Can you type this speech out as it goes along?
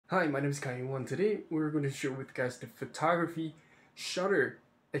Hi, my name is Kai1. Today we're going to share with you guys the photography shutter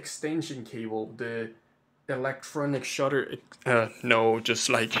extension cable, the electronic shutter, no, just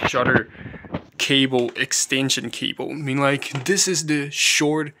like shutter cable extension cable. I mean, like, this is the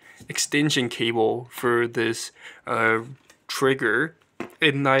short extension cable for this trigger,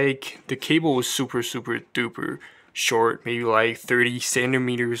 and like the cable is super duper short, maybe like 30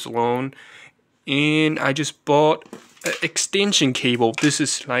 centimeters long, and I just bought an extension cable. This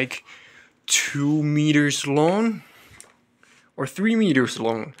is like 2 meters long or 3 meters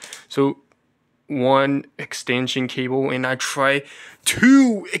long. So one extension cable, and I try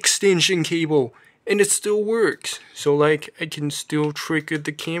 2 extension cable and it still works. So like I can still trigger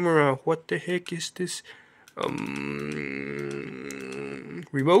the camera. What the heck is this?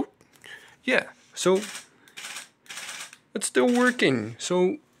 Remote? Yeah, so it's still working.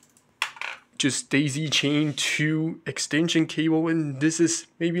 So just daisy chain 2 extension cable, and this is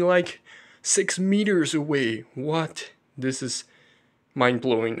maybe like 6 meters away. What? This is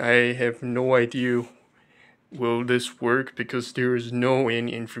mind-blowing. I have no idea will this work because there is no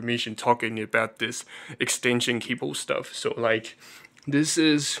any information talking about this extension cable stuff. So like this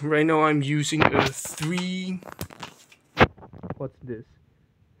is right now I'm using a 3, what's this?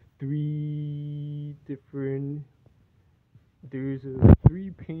 3 different, there's a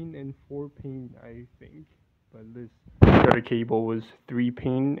 3-pin and 4-pin, I think, but this other cable was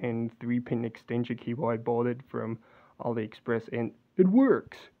 3-pin and 3-pin extension cable. I bought it from AliExpress and it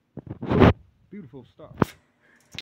works. So, beautiful stuff.